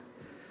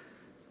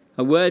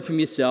a word from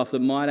yourself that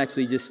might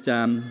actually just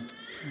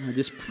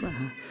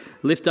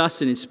lift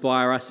us and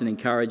inspire us and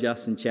encourage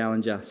us and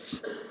challenge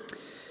us.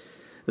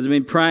 As I've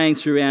been praying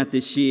throughout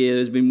this year,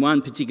 there's been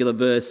one particular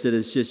verse that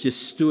has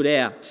just stood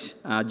out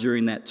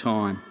during that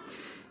time.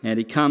 And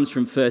it comes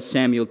from 1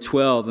 Samuel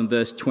 12 and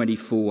verse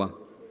 24.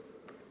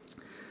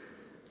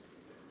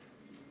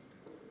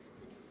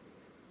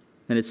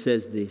 And it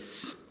says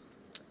this.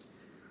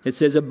 It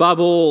says,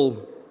 "Above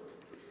all,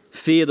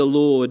 fear the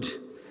Lord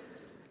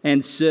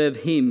and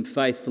serve him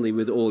faithfully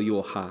with all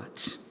your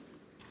heart.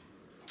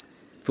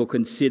 For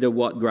consider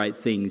what great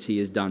things he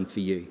has done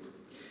for you."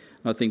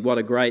 I think what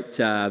a great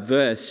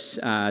verse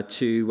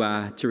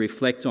to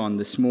reflect on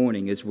this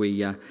morning as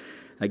we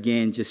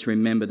again just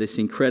remember this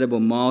incredible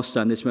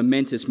milestone, this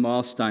momentous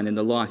milestone in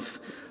the life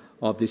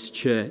of this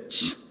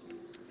church.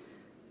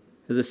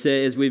 As I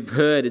said, as we've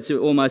heard, it's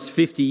almost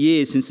 50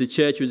 years since the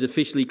church was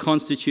officially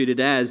constituted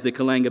as the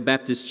Kalanga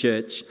Baptist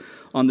Church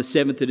on the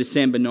 7th of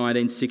December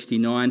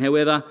 1969.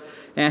 However,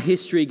 our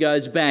history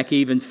goes back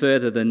even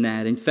further than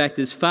that. In fact,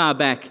 as far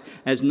back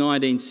as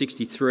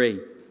 1963.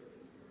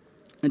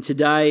 And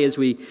today, as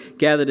we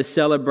gather to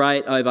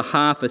celebrate over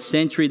half a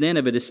century then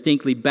of a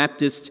distinctly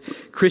Baptist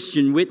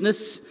Christian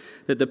witness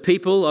that the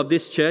people of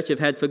this church have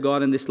had for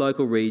God in this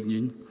local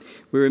region,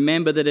 we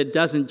remember that it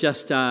doesn't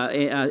just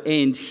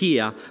end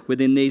here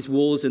within these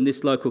walls and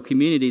this local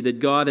community, that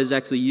God has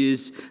actually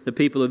used the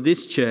people of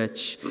this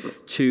church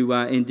to,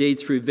 indeed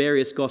through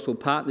various gospel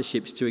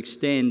partnerships, to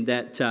extend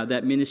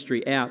that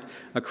ministry out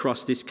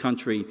across this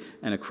country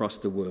and across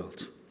the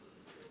world.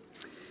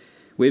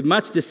 We have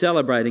much to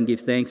celebrate and give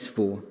thanks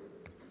for.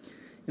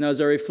 As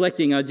I was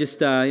reflecting,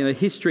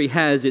 history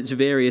has its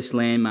various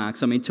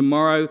landmarks. I mean,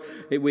 tomorrow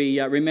we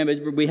have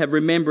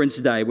Remembrance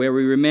Day, where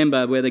we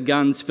remember where the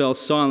guns fell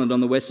silent on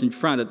the Western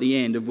Front at the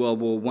end of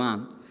World War I.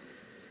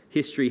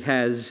 History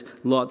has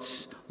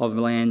lots of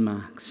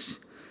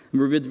landmarks. And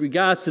with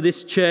regards to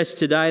this church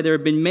today, there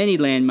have been many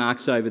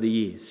landmarks over the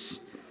years.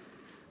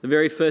 The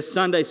very first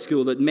Sunday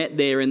school that met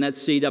there in that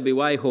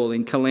CWA hall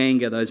in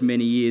Kalanga those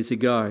many years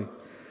ago.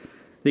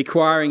 The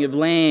acquiring of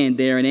land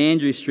there in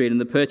Andrew Street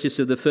and the purchase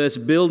of the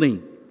first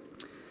building.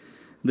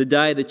 The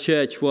day the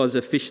church was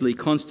officially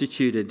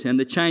constituted, and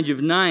the change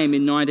of name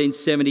in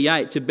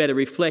 1978 to better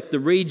reflect the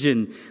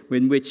region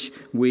in which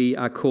we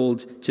are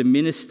called to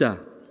minister.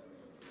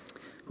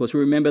 Of course,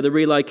 we remember the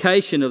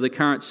relocation of the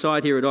current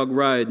site here at Og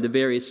Road, the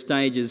various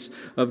stages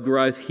of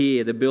growth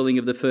here, the building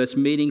of the first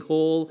meeting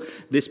hall,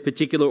 this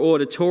particular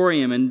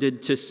auditorium,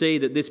 and to see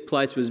that this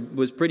place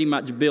was pretty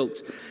much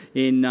built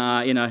in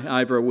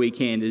over a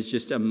weekend is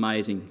just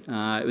amazing.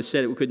 It was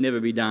said it could never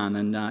be done,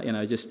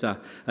 and just a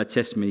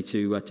testimony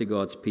to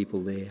God's people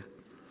there.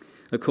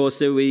 Of course,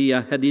 there we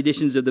had the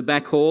additions of the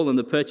back hall and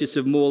the purchase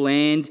of more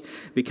land,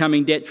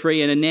 becoming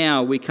debt-free, and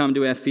now we come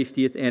to our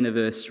 50th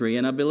anniversary.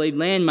 And I believe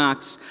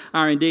landmarks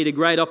are indeed a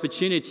great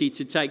opportunity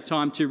to take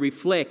time to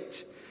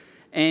reflect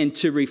and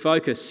to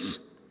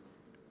refocus.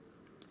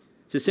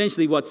 It's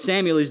essentially what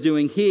Samuel is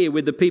doing here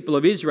with the people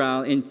of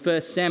Israel in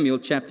 1 Samuel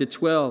chapter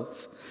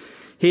 12.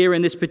 Here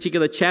in this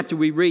particular chapter,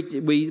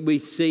 we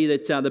see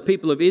that the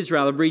people of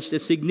Israel have reached a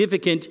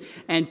significant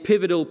and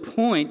pivotal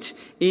point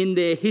in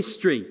their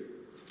history.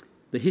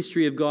 The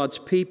history of God's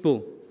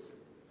people.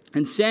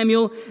 And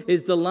Samuel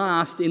is the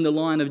last in the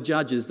line of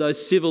judges,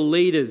 those civil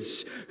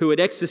leaders who had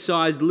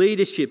exercised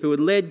leadership, who had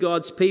led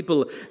God's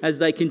people as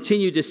they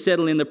continued to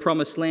settle in the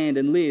promised land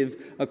and live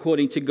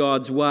according to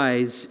God's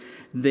ways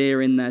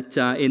there in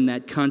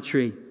that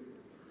country.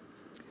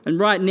 And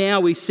right now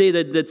we see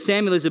that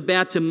Samuel is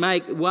about to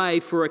make way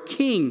for a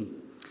king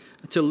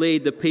to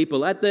lead the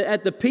people. At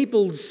the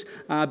people's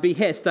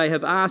behest, they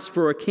have asked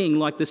for a king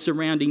like the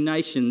surrounding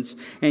nations,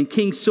 and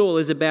King Saul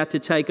is about to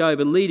take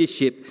over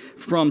leadership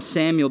from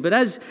Samuel. But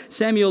as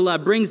Samuel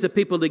brings the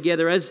people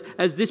together, as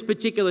this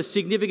particular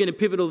significant and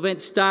pivotal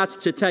event starts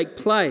to take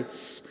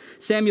place,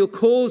 Samuel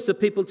calls the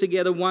people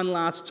together one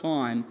last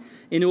time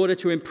in order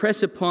to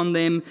impress upon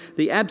them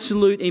the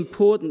absolute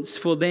importance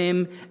for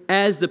them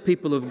as the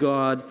people of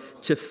God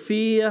to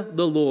fear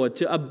the Lord,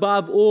 to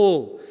above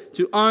all,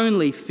 to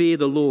only fear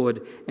the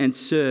Lord and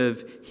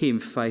serve him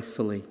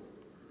faithfully.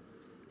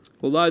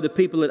 Although the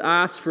people had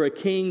asked for a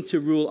king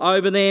to rule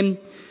over them,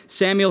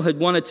 Samuel had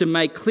wanted to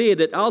make clear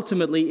that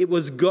ultimately it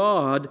was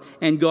God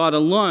and God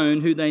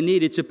alone who they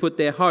needed to put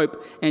their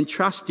hope and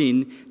trust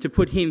in, to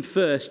put him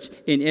first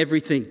in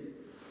everything.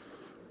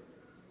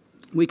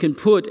 We can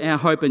put our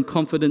hope and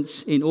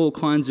confidence in all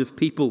kinds of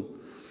people.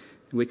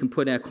 We can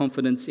put our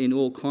confidence in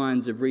all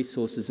kinds of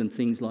resources and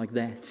things like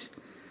that.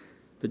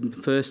 But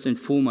first and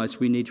foremost,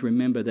 we need to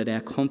remember that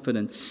our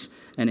confidence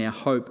and our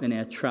hope and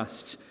our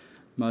trust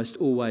must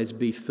always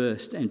be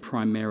first and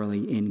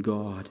primarily in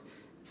God,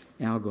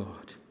 our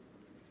God.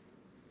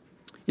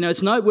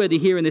 It's noteworthy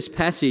here in this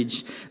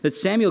passage that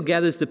Samuel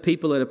gathers the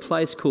people at a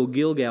place called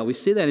Gilgal. We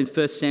see that in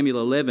 1 Samuel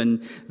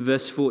 11,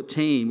 verse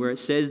 14, where it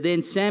says,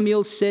 "Then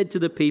Samuel said to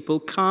the people,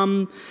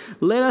 'Come,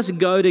 let us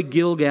go to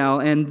Gilgal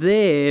and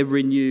there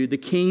renew the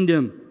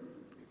kingdom.'"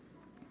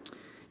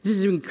 This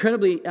is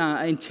incredibly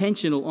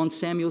intentional on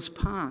Samuel's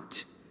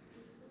part.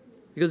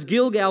 because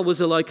Gilgal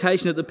was a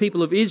location that the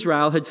people of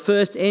Israel had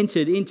first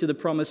entered into the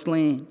promised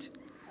land.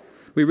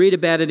 We read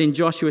about it in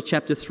Joshua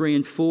chapter 3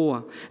 and 4.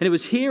 And it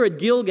was here at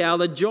Gilgal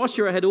that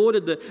Joshua had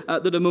ordered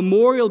that a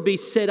memorial be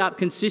set up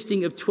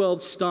consisting of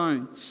 12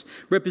 stones,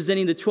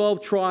 representing the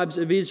 12 tribes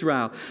of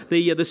Israel.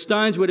 The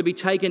stones were to be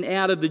taken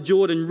out of the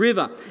Jordan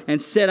River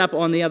and set up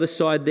on the other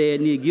side there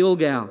near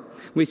Gilgal.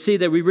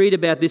 We read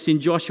about this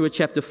in Joshua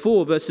chapter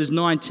 4, verses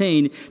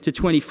 19 to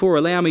 24.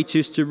 Allow me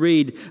just to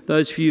read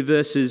those few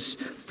verses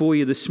for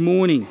you this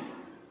morning.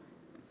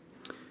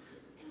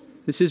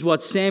 This is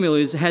what Samuel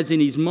has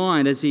in his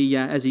mind as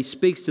he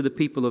speaks to the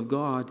people of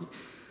God.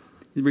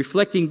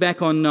 Reflecting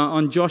back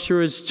on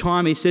Joshua's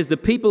time, he says, the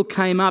people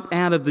came up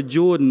out of the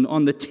Jordan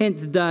on the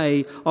 10th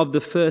day of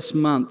the first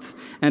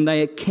month, and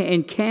they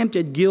encamped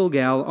at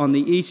Gilgal on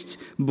the east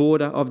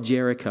border of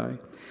Jericho.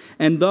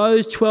 And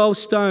those 12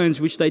 stones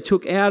which they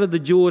took out of the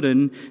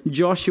Jordan,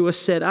 Joshua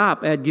set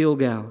up at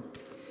Gilgal.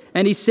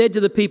 And he said to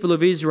the people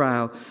of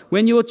Israel,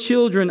 when your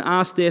children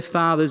ask their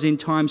fathers in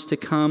times to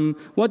come,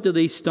 what do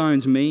these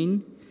stones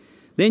mean?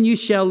 Then you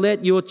shall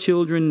let your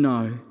children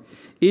know.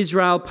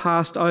 Israel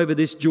passed over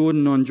this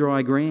Jordan on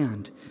dry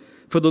ground.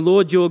 For the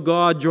Lord your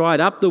God dried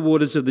up the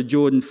waters of the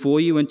Jordan for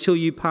you until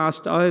you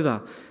passed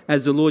over,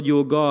 as the Lord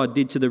your God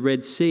did to the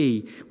Red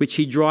Sea, which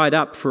he dried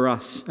up for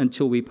us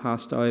until we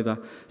passed over,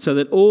 so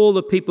that all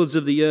the peoples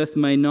of the earth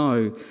may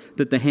know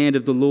that the hand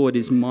of the Lord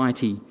is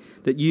mighty,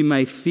 that you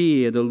may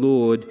fear the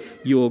Lord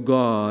your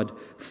God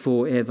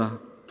forever.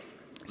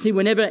 See,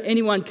 whenever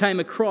anyone came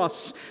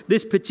across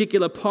this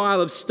particular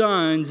pile of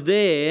stones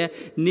there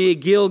near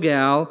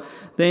Gilgal,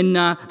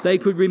 then they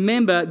could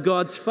remember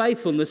God's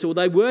faithfulness, or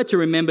they were to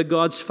remember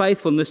God's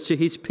faithfulness to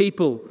his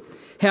people.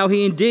 How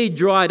he indeed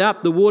dried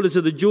up the waters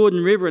of the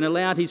Jordan River and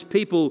allowed his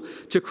people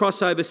to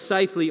cross over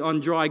safely on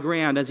dry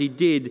ground, as he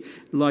did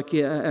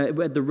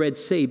at the Red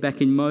Sea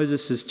back in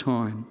Moses'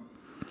 time.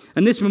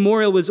 And this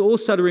memorial was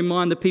also to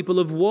remind the people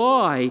of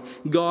why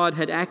God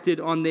had acted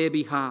on their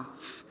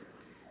behalf.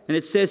 And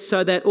it says,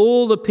 so that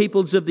all the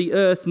peoples of the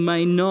earth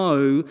may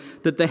know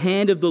that the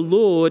hand of the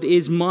Lord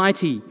is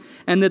mighty,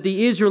 and that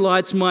the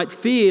Israelites might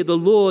fear the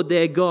Lord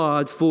their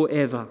God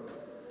forever.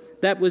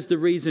 That was the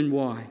reason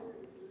why.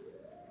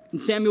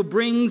 And Samuel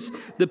brings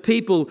the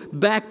people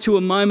back to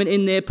a moment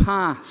in their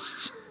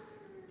past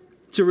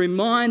to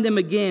remind them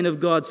again of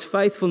God's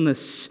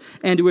faithfulness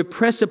and to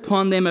impress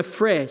upon them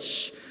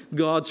afresh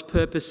God's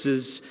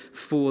purposes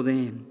for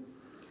them.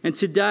 And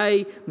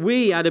today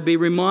we are to be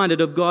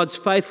reminded of God's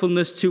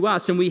faithfulness to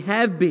us, and we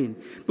have been.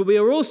 But we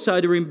are also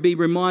to be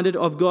reminded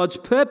of God's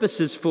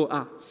purposes for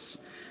us.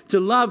 To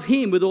love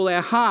him with all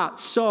our heart,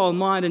 soul,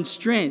 mind and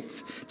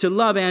strength. To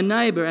love our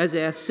neighbour as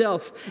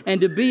ourselves,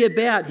 and to be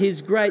about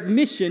his great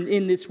mission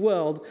in this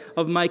world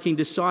of making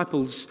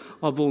disciples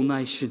of all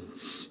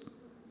nations.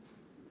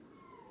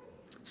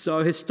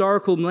 So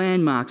historical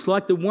landmarks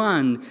like the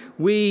one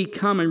we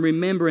come and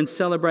remember and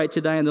celebrate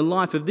today in the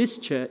life of this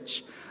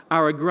church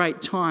are a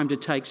great time to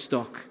take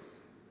stock.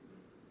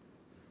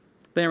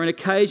 They are an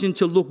occasion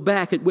to look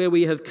back at where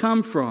we have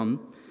come from,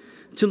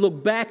 to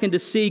look back and to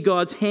see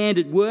God's hand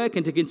at work,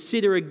 and to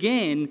consider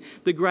again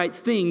the great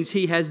things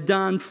he has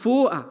done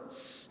for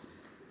us,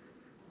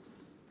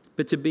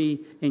 but to be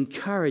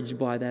encouraged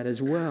by that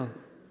as well.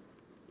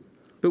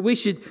 But we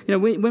should,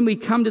 when we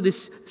come to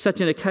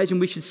such an occasion,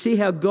 we should see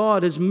how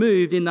God has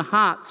moved in the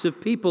hearts of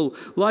people,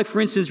 like,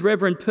 for instance,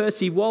 Reverend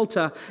Percy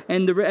Walter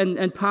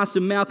and Pastor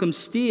Malcolm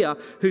Steer,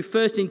 who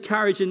first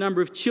encouraged a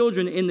number of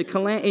children in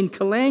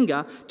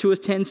Kalanga to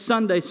attend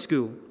Sunday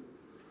school.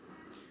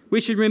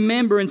 We should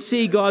remember and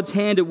see God's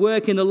hand at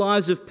work in the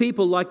lives of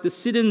people like the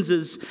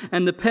Siddenses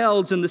and the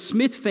Pells and the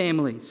Smith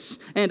families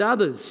and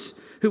others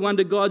who,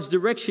 under God's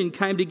direction,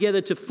 came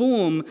together to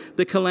form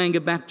the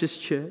Kalanga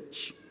Baptist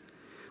Church.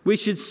 We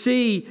should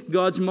see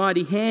God's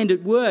mighty hand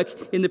at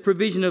work in the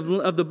provision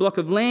of the block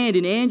of land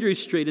in Andrew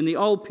Street and the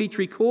old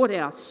Petrie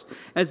Courthouse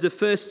as the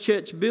first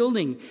church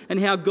building, and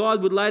how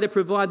God would later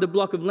provide the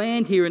block of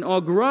land here in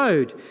Og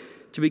Road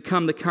to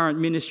become the current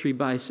ministry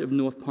base of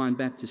North Pine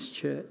Baptist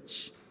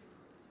Church.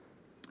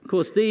 Of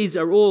course, these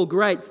are all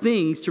great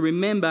things to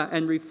remember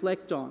and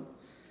reflect on,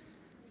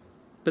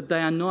 but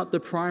they are not the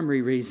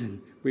primary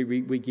reason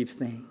we give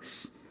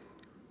thanks.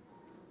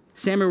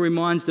 Samuel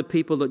reminds the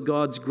people that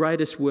God's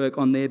greatest work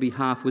on their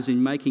behalf was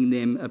in making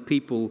them a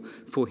people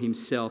for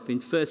himself. In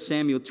 1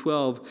 Samuel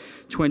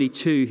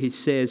 12:22, he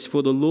says,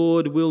 "For the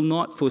Lord will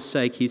not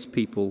forsake his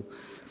people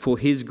for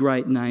his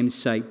great name's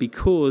sake,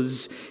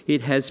 because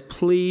it has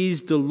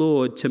pleased the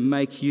Lord to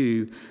make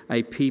you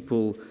a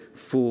people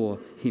for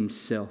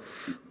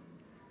himself."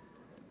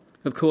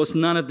 Of course,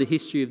 none of the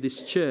history of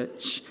this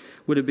church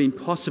would have been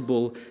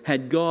possible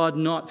had God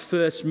not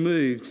first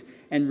moved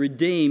and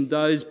redeemed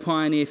those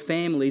pioneer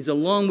families,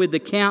 along with the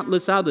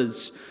countless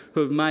others who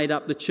have made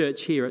up the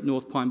church here at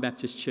North Pine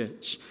Baptist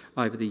Church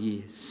over the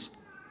years.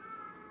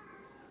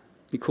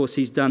 Of course,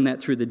 he's done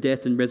that through the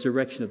death and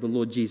resurrection of the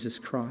Lord Jesus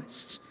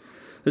Christ.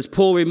 As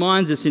Paul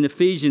reminds us in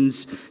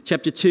Ephesians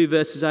chapter 2,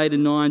 verses 8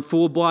 and 9,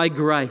 for by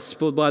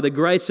the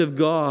grace of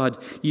God,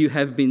 you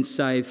have been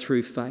saved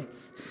through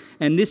faith.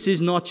 And this is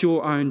not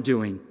your own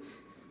doing,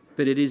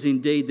 but it is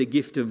indeed the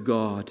gift of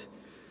God,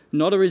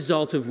 not a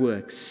result of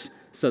works,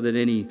 so that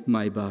any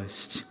may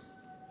boast.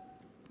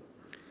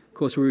 Of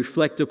course, we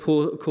reflect, of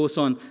course,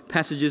 on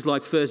passages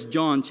like 1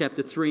 John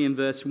chapter 3 and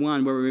verse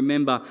 1, where we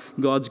remember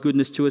God's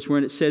goodness to us, where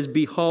it says,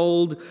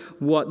 behold,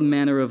 what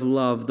manner of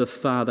love the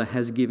Father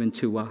has given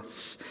to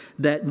us,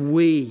 that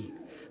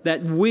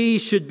we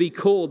should be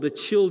called the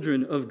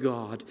children of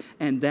God,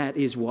 and that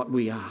is what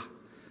we are.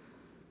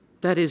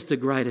 That is the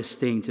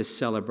greatest thing to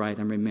celebrate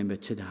and remember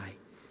today,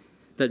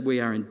 that we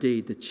are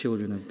indeed the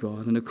children of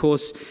God. And of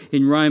course,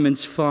 in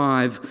Romans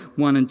 5,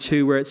 1 and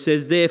 2, where it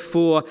says,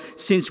 therefore,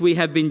 since we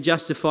have been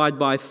justified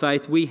by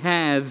faith, we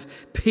have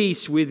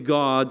peace with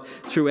God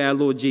through our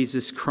Lord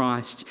Jesus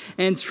Christ.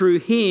 And through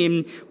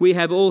him, we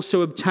have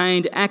also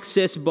obtained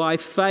access by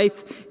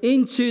faith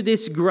into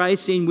this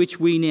grace in which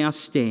we now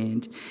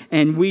stand.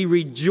 And we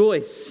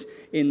rejoice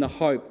in the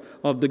hope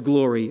of the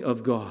glory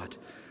of God.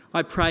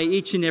 I pray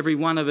each and every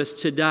one of us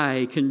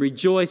today can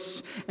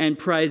rejoice and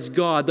praise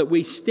God that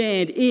we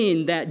stand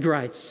in that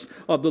grace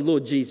of the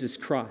Lord Jesus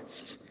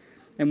Christ.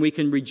 And we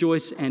can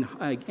rejoice and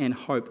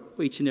hope,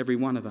 each and every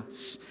one of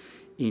us,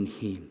 in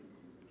him.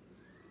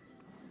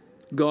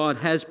 God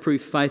has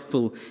proved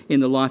faithful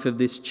in the life of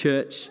this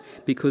church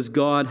because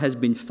God has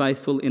been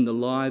faithful in the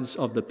lives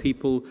of the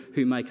people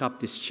who make up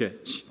this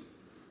church.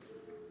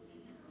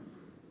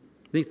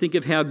 Think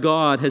of how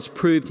God has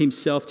proved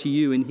himself to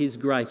you in his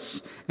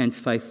grace and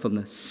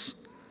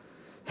faithfulness.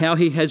 How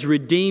he has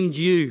redeemed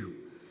you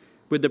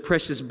with the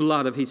precious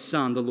blood of his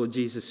Son, the Lord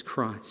Jesus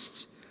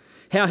Christ.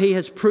 How he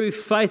has proved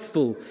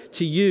faithful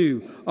to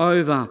you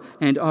over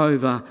and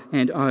over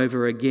and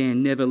over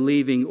again, never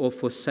leaving or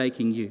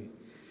forsaking you.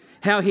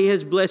 How he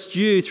has blessed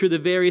you through the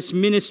various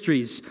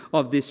ministries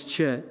of this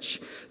church,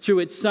 through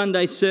its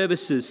Sunday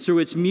services, through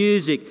its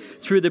music,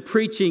 through the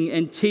preaching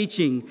and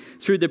teaching,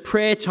 through the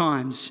prayer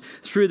times,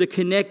 through the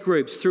connect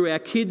groups, through our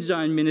Kids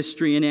Zone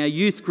ministry and our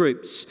youth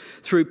groups,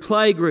 through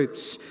play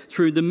groups,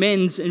 through the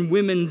men's and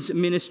women's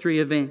ministry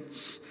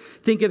events.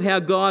 Think of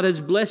how God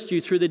has blessed you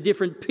through the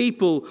different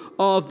people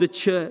of the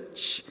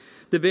church,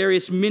 the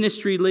various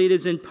ministry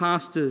leaders and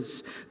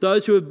pastors,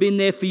 those who have been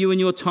there for you in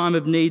your time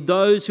of need,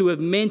 those who have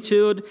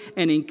mentored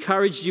and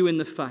encouraged you in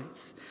the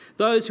faith,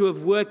 those who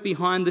have worked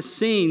behind the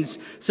scenes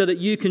so that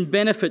you can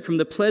benefit from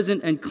the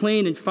pleasant and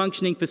clean and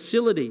functioning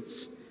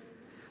facilities,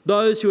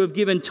 those who have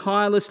given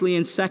tirelessly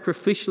and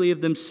sacrificially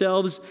of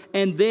themselves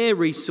and their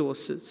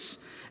resources,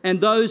 and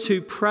those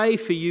who pray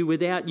for you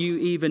without you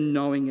even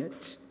knowing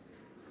it.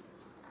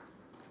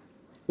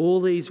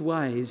 All these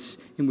ways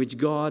in which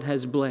God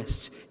has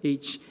blessed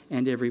each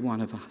and every one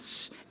of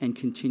us and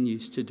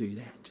continues to do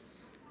that.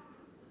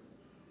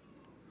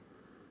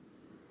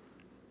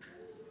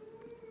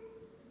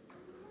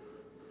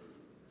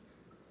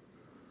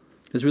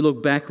 As we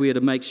look back, we are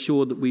to make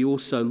sure that we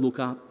also look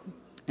up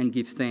and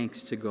give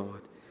thanks to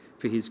God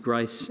for his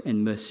grace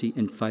and mercy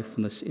and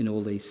faithfulness in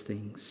all these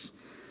things.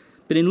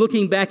 But in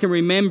looking back and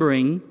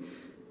remembering,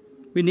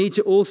 we need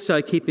to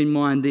also keep in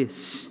mind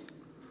this,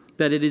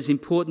 that it is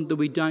important that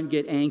we don't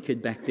get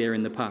anchored back there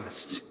in the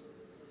past,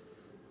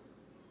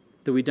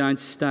 that we don't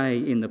stay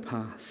in the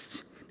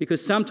past.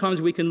 Because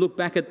sometimes we can look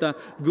back at the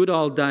good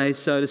old days,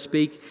 so to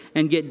speak,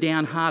 and get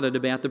downhearted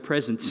about the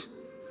present.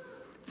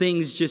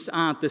 Things just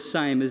aren't the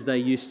same as they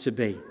used to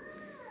be.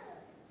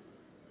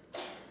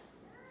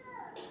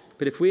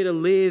 But if we're to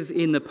live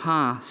in the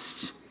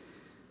past,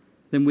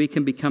 then we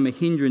can become a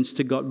hindrance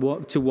to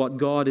what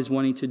God is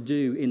wanting to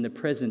do in the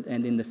present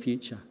and in the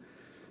future.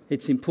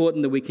 It's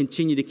important that we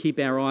continue to keep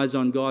our eyes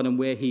on God and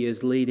where he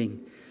is leading,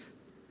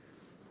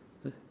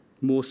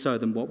 more so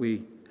than what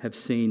we have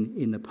seen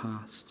in the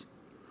past.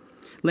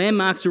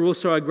 Landmarks are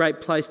also a great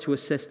place to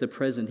assess the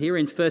present. Here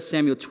in 1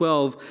 Samuel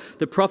 12,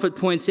 the prophet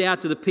points out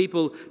to the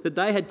people that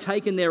they had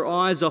taken their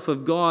eyes off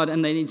of God,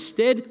 and that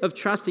instead of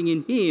trusting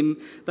in him,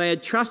 they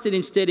had trusted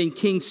instead in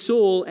King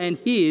Saul and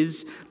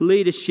his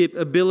leadership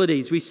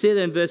abilities. We see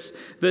that in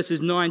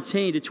verses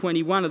 19 to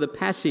 21 of the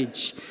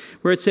passage,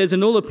 where it says,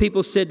 and all the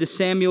people said to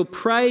Samuel,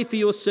 pray for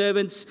your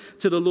servants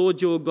to the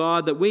Lord your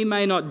God, that we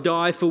may not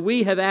die, for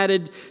we have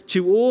added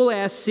to all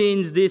our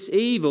sins this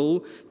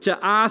evil to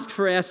ask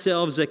for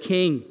ourselves a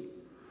king.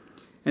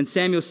 And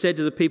Samuel said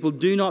to the people,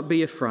 do not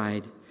be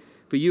afraid,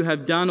 for you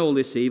have done all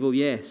this evil,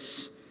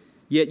 yes.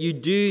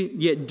 Yet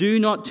do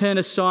not turn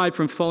aside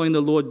from following the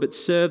Lord, but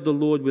serve the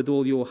Lord with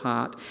all your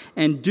heart.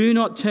 And do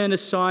not turn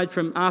aside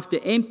from after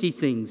empty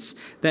things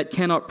that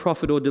cannot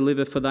profit or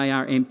deliver, for they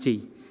are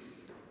empty.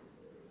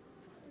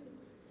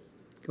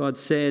 Samuel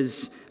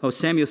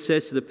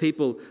says to the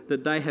people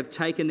that they have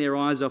taken their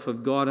eyes off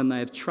of God and they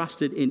have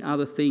trusted in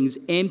other things,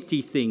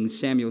 empty things,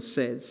 Samuel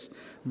says,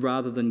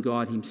 rather than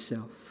God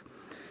himself.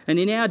 And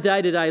in our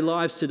day-to-day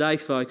lives today,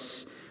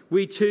 folks,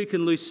 we too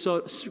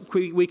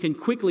can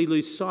quickly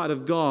lose sight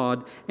of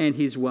God and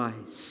his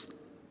ways.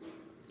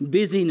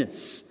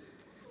 Busyness,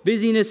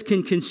 Busyness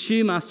can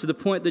consume us to the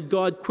point that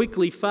God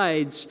quickly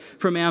fades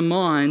from our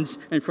minds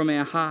and from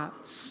our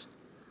hearts.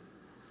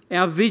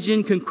 Our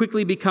vision can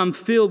quickly become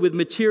filled with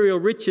material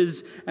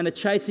riches and a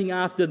chasing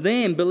after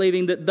them,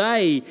 believing that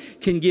they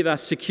can give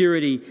us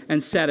security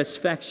and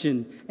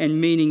satisfaction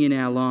and meaning in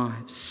our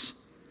lives.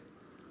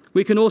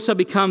 We can also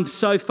become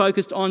so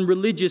focused on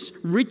religious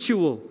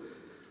ritual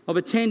of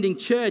attending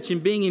church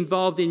and being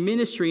involved in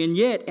ministry, and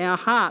yet our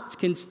hearts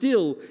can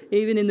still,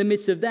 even in the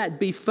midst of that,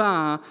 be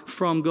far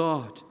from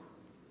God.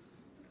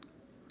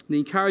 The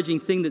encouraging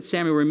thing that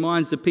Samuel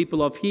reminds the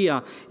people of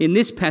here in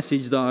this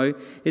passage, though,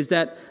 is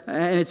that,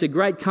 and it's a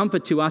great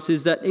comfort to us,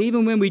 is that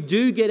even when we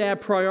do get our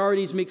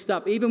priorities mixed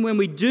up, even when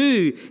we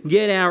do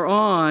get our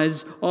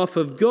eyes off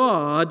of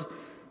God,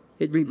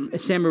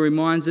 Samuel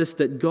reminds us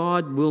that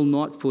God will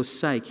not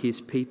forsake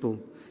his people.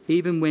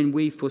 Even when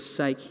we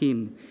forsake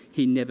him,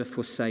 he never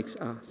forsakes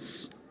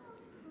us.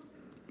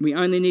 We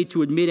only need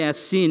to admit our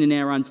sin and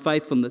our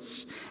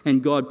unfaithfulness,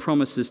 and God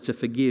promises to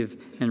forgive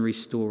and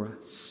restore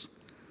us.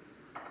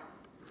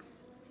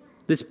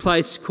 This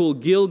place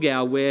called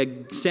Gilgal, where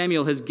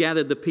Samuel has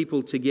gathered the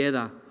people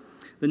together,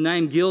 the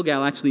name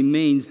Gilgal actually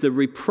means the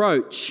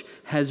reproach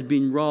has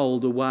been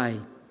rolled away.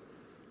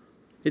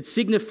 It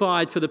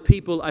signified for the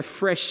people a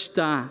fresh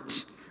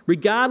start.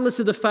 Regardless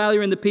of the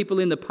failure in the people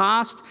in the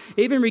past,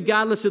 even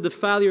regardless of the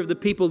failure of the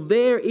people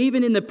there,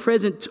 even in the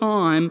present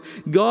time,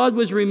 God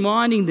was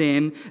reminding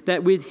them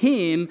that with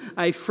him,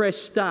 a fresh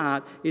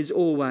start is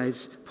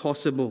always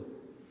possible.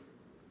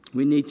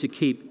 We need to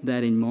keep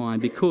that in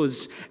mind,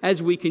 because as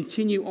we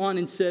continue on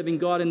in serving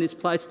God in this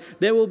place,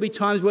 there will be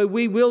times where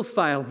we will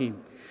fail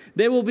him.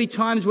 There will be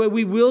times where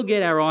we will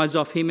get our eyes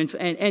off him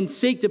and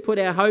seek to put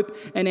our hope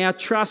and our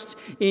trust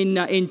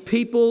in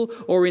people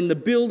or in the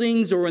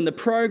buildings or in the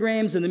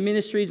programs and the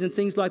ministries and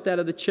things like that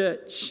of the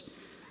church.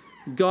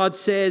 God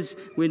says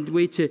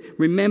we to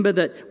remember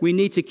that we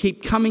need to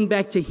keep coming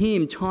back to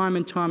him time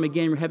and time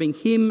again, having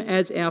him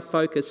as our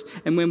focus.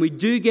 And when we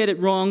do get it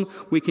wrong,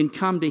 we can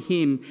come to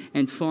him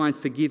and find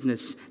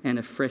forgiveness and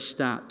a fresh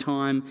start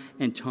time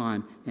and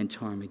time and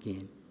time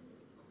again.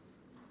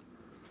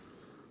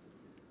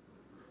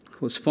 Of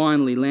course,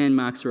 finally,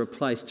 landmarks are a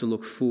place to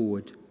look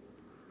forward,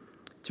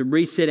 to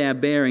reset our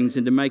bearings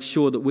and to make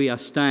sure that we are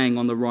staying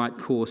on the right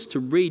course,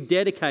 to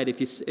rededicate,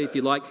 if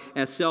you like,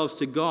 ourselves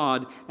to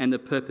God and the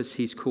purpose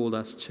he's called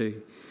us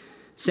to.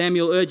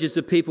 Samuel urges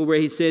the people where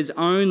he says,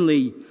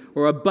 only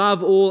or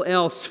above all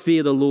else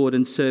fear the Lord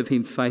and serve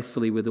him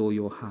faithfully with all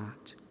your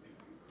heart.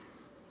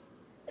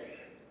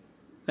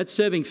 That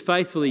serving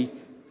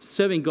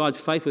God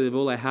faithfully with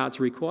all our hearts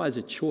requires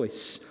a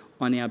choice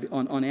on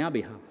our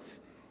behalf.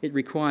 It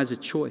requires a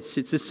choice.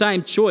 It's the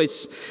same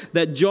choice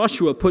that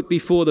Joshua put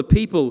before the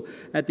people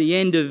at the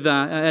end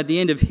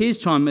of his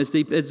time, as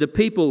the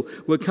people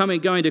were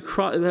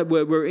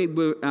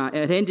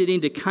entered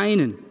into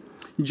Canaan.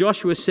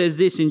 Joshua says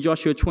this in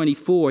Joshua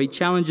 24. He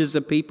challenges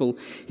the people.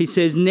 He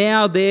says,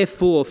 "Now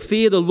therefore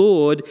fear the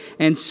Lord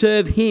and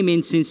serve him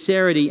in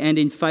sincerity and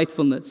in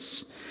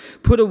faithfulness.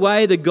 Put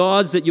away the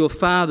gods that your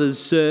fathers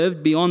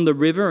served beyond the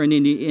river and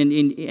in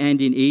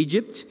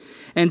Egypt,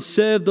 and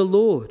serve the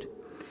Lord.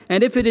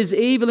 And if it is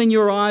evil in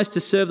your eyes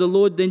to serve the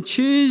Lord, then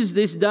choose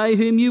this day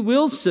whom you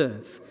will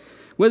serve,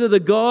 whether the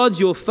gods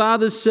your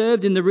fathers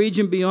served in the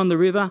region beyond the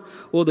river,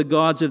 or the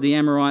gods of the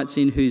Amorites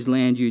in whose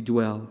land you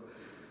dwell.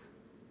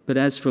 But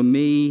as for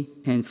me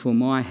and for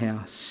my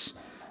house,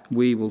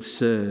 we will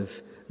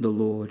serve the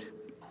Lord."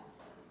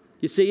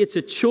 You see, it's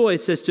a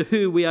choice as to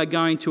who we are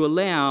going to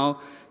allow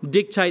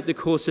dictate the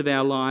course of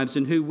our lives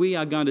and who we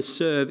are going to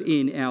serve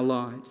in our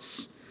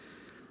lives.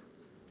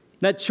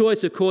 That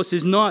choice, of course,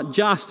 is not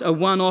just a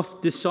one-off,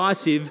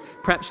 decisive,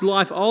 perhaps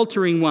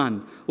life-altering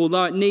one,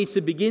 although it needs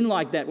to begin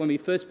like that when we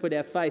first put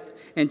our faith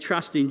and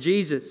trust in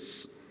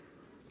Jesus.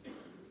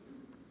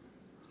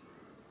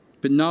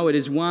 But no, it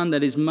is one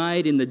that is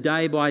made in the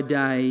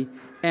day-by-day,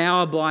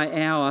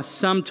 hour-by-hour,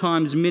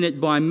 sometimes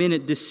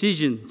minute-by-minute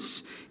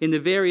decisions in the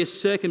various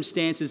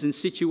circumstances and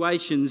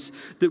situations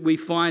that we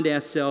find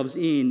ourselves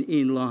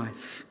in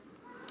life.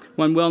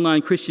 One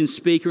well-known Christian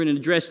speaker in an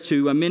address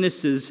to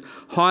ministers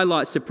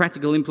highlights the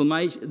practical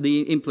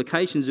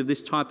implications of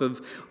this type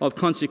of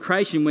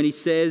consecration when he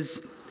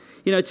says,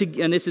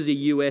 and this is a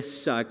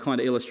US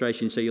kind of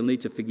illustration, so you'll need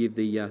to forgive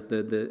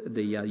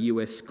the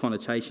US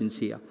connotations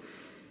here.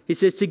 He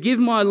says, "To give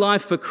my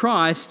life for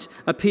Christ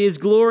appears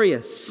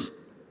glorious.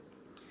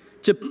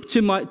 To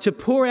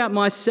pour out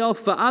myself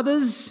for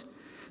others,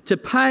 to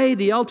pay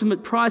the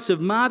ultimate price of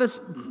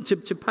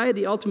martyrdom,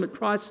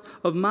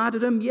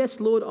 yes,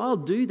 Lord, I'll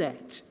do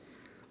that.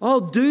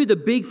 I'll do the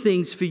big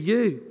things for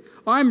you.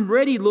 I'm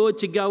ready, Lord,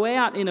 to go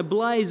out in a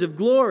blaze of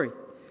glory."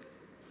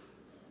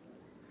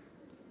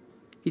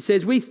 He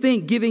says, we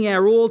think giving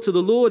our all to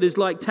the Lord is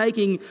like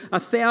taking a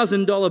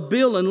 $1,000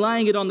 bill and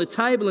laying it on the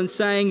table and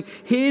saying,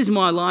 "Here's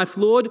my life,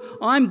 Lord,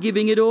 I'm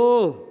giving it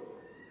all."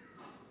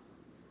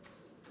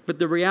 But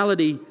the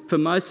reality for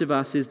most of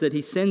us is that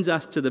he sends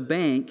us to the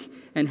bank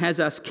and has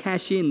us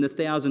cash in the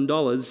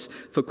 $1,000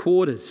 for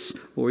quarters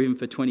or even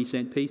for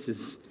 20-cent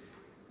pieces.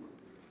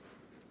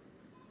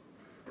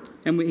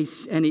 And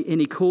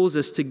he calls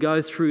us to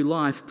go through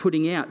life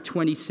putting out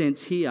 20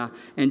 cents here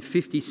and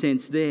 50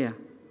 cents there.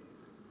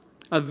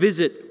 A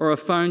visit or a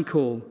phone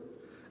call,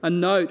 a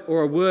note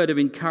or a word of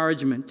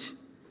encouragement,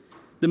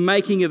 the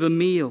making of a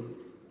meal,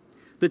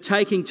 the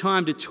taking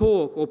time to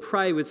talk or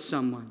pray with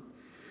someone,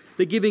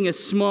 the giving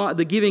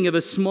of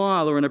a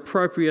smile or an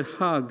appropriate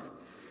hug,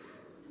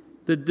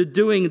 the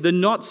doing the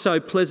not so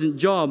pleasant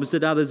jobs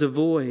that others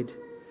avoid,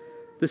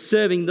 the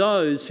serving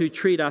those who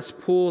treat us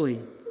poorly,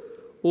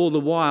 all the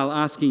while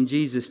asking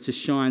Jesus to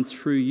shine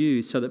through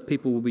you so that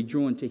people will be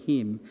drawn to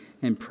him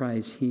and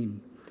praise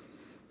him.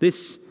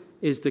 This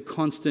is the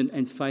constant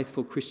and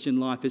faithful Christian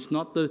life. It's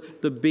not the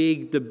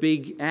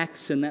big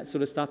acts and that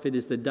sort of stuff. It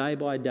is the day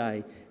by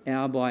day,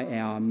 hour by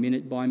hour,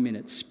 minute by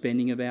minute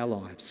spending of our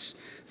lives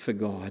for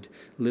God,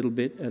 little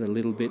bit at a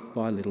little bit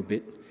by little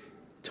bit,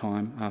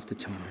 time after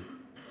time.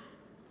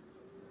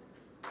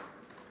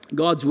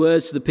 God's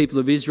words to the people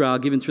of Israel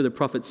given through the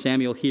prophet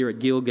Samuel here at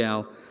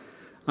Gilgal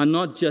are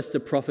not just the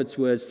prophet's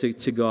words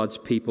to God's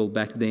people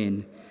back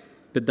then,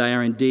 but they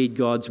are indeed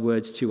God's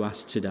words to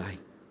us today.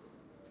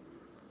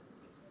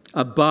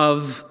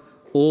 Above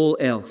all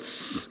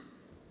else,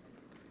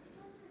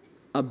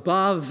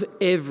 above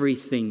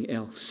everything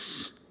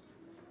else.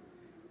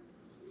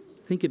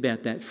 Think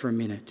about that for a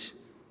minute.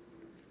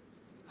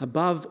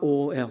 Above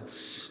all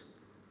else,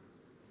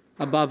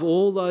 above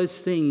all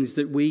those things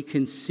that we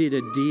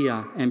consider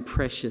dear and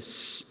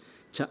precious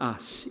to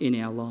us in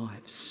our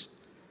lives.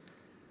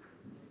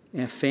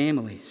 Our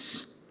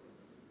families,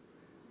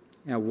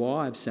 our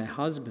wives, our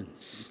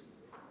husbands,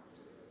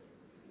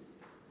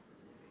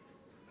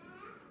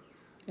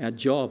 our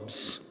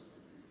jobs,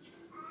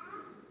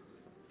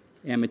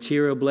 our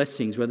material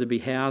blessings, whether it be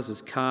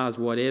houses, cars,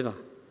 whatever.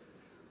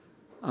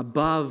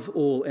 Above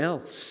all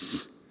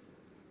else,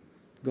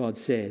 God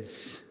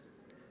says,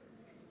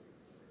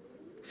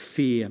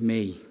 fear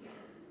me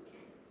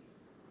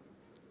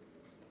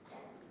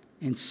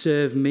and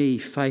serve me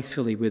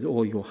faithfully with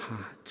all your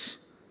heart.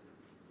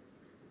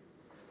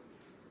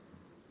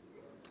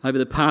 Over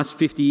the past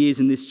 50 years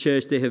in this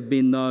church, there have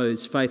been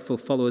those faithful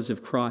followers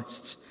of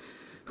Christ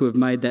who have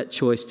made that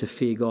choice to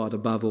fear God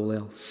above all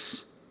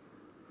else,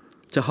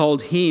 to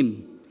hold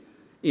him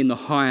in the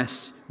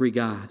highest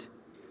regard,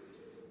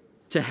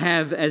 to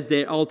have as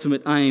their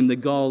ultimate aim the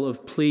goal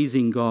of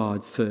pleasing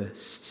God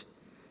first,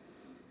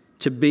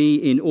 to be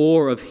in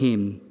awe of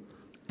him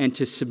and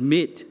to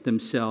submit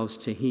themselves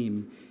to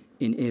him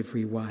in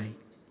every way.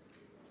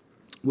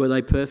 Were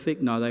they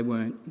perfect? No, they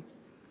weren't.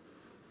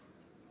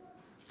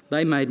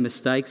 They made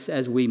mistakes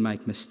as we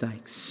make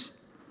mistakes.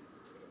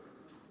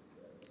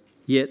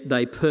 Yet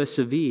they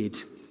persevered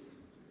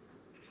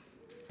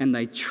and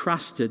they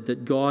trusted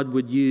that God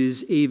would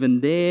use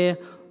even their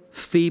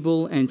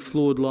feeble and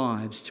flawed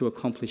lives to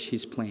accomplish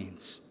his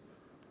plans.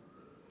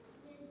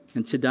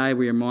 And today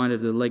we're reminded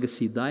of the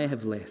legacy they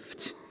have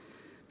left,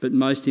 but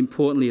most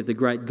importantly of the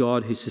great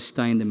God who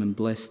sustained them and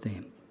blessed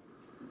them.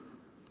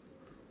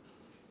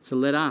 So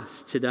let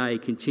us today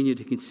continue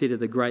to consider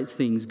the great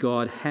things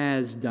God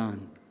has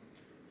done.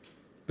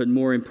 But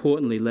more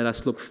importantly, let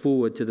us look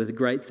forward to the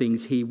great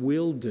things he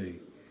will do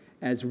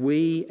as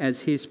we,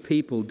 as his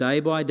people, day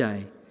by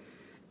day,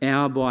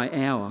 hour by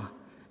hour,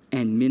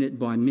 and minute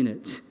by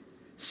minute,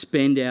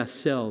 spend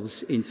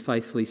ourselves in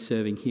faithfully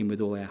serving him with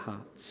all our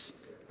hearts.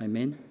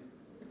 Amen?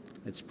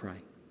 Let's pray.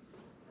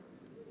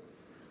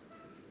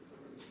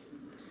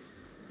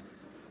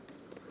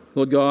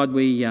 Lord God,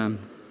 we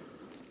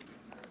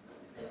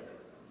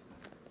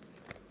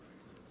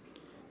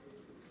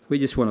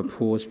just want to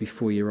pause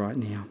before you right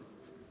now.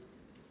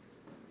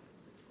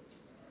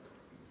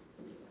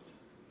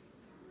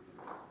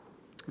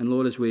 And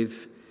Lord, as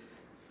we've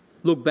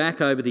looked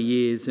back over the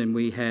years and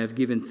we have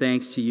given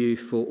thanks to you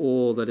for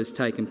all that has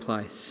taken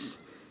place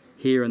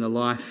here in the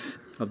life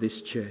of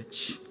this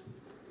church.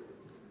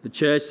 The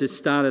church that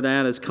started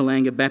out as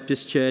Kalanga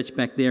Baptist Church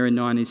back there in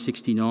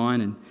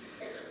 1969 and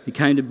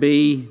became to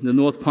be the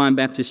North Pine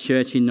Baptist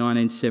Church in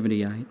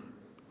 1978.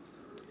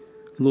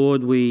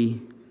 Lord,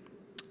 we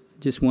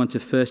just want to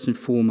first and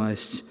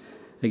foremost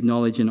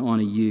acknowledge and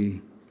honour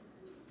you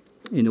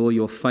in all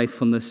your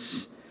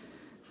faithfulness,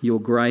 your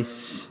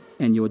grace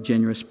and your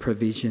generous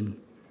provision.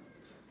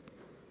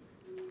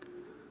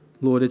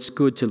 Lord, it's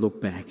good to look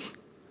back.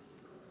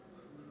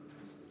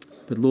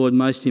 But Lord,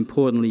 most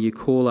importantly, you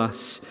call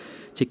us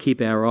to keep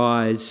our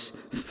eyes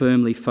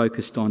firmly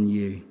focused on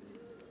you.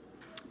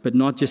 But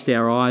not just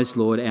our eyes,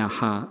 Lord, our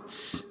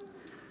hearts.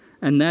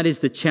 And that is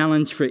the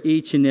challenge for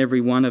each and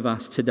every one of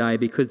us today,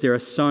 because there are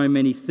so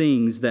many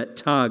things that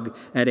tug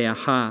at our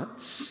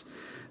hearts,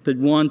 that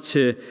want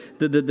to,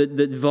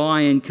 that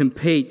vie and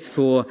compete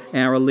for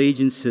our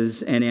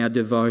allegiances and our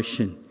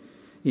devotion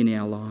in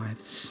our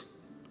lives.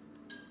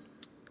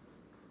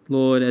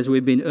 Lord, as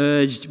we've been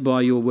urged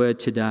by your word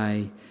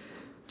today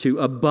to,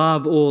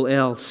 above all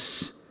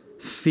else,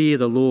 fear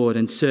the Lord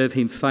and serve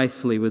him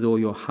faithfully with all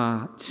your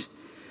heart,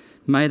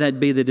 may that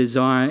be the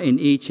desire in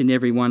each and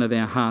every one of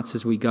our hearts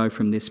as we go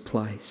from this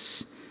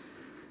place.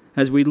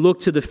 as we look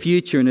to the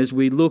future and as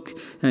we look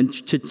and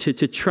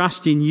to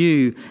trust in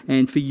you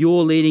and for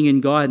your leading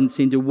and guidance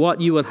into what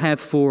you will have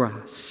for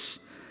us.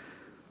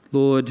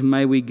 Lord,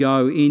 may we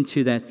go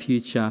into that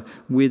future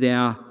with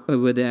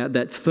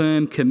that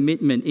firm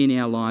commitment in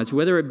our lives,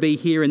 whether it be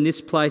here in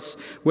this place,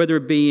 whether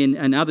it be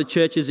in other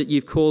churches that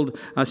you've called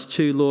us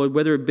to, Lord,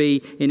 whether it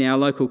be in our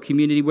local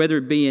community, whether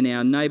it be in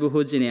our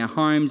neighbourhoods, in our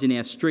homes, in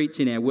our streets,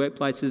 in our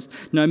workplaces,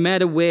 no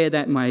matter where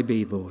that may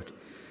be, Lord.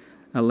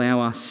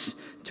 Allow us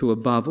to,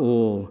 above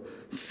all,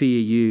 fear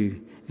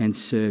you and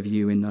serve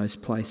you in those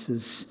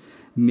places,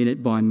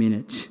 minute by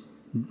minute,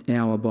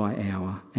 hour by hour.